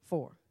here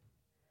for.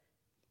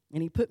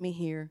 And he put me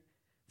here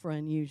for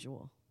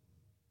unusual.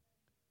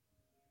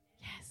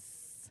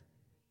 Yes.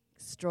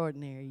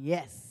 Extraordinary.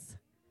 Yes.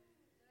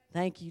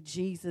 Thank you,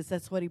 Jesus.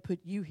 That's what he put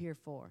you here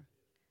for.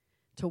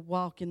 To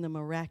walk in the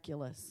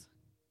miraculous.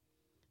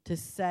 To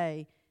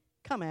say,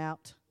 come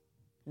out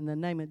in the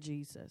name of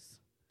Jesus.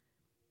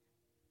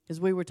 As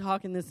we were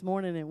talking this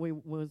morning,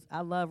 and I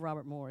love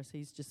Robert Morris.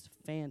 He's just a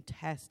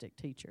fantastic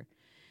teacher.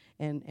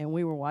 And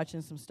we were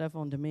watching some stuff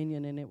on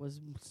Dominion, and it was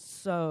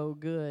so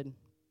good.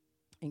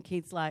 And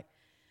Keith's like,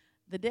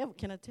 the devil,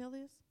 can I tell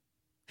this?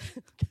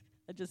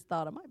 I just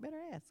thought I might better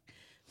ask.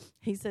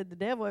 He said, the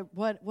devil,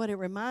 what it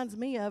reminds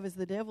me of is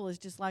the devil is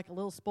just like a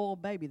little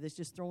spoiled baby that's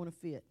just throwing a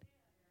fit.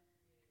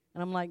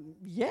 And I'm like,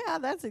 yeah,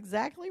 that's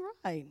exactly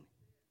right.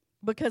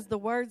 Because the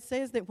word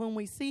says that when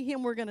we see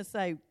him, we're going to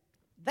say,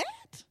 that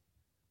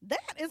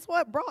is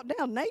what brought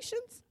down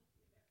nations?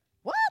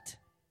 What?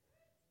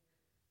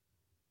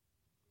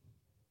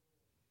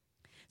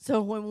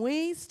 So when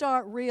we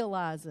start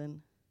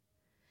realizing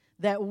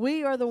that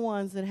we are the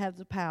ones that have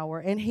the power,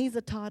 and he's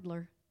a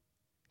toddler.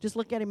 Just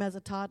look at him as a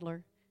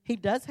toddler. He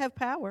does have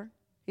power.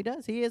 He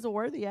does. He is a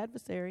worthy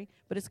adversary,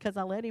 but it's because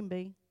I let him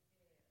be.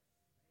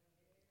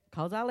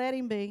 Because I let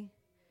him be.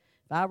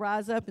 If I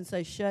rise up and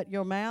say, shut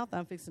your mouth,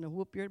 I'm fixing to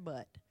whoop your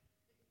butt.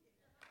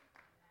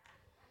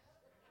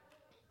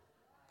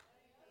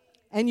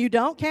 And you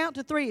don't count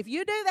to 3. If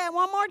you do that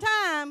one more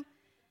time,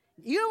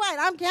 you wait,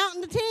 I'm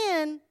counting to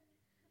 10.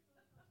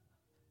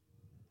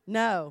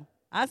 No,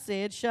 I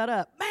said, shut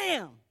up.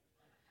 Bam!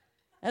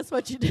 That's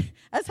what you do.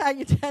 That's how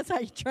you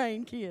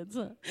train kids,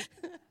 huh?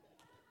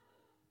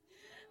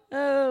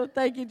 Oh,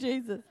 thank you,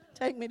 Jesus.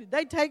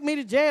 They take me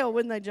to jail,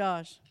 wouldn't they,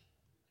 Josh?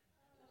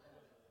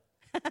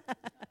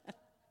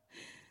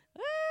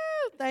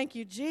 Oh, thank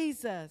you,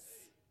 Jesus.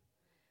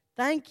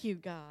 Thank you,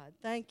 God.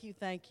 Thank you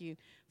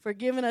for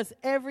giving us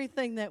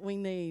everything that we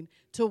need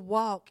to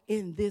walk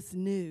in this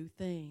new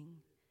thing.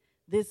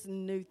 This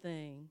new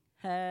thing.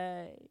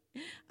 Hey,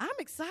 I'm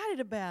excited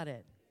about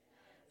it.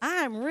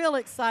 I'm real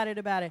excited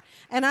about it.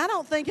 And I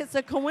don't think it's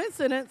a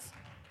coincidence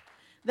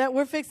that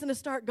we're fixing to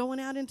start going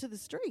out into the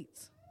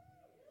streets.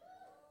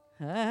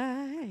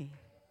 Hey,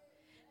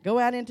 go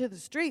out into the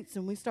streets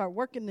and we start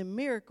working the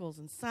miracles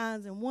and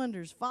signs and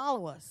wonders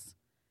follow us.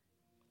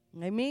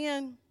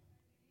 Amen.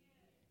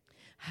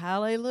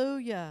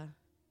 Hallelujah.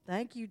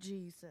 Thank you,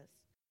 Jesus.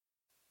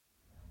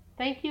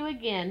 Thank you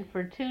again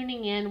for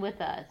tuning in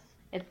with us.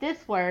 If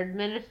this word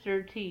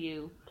ministered to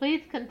you,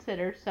 please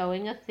consider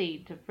sowing a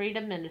seed to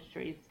Freedom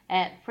Ministries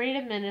at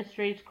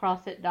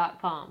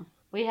freedomministriescrossit.com.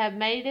 We have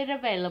made it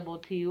available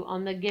to you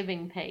on the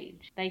giving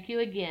page. Thank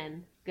you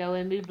again. Go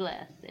and be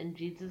blessed in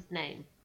Jesus' name.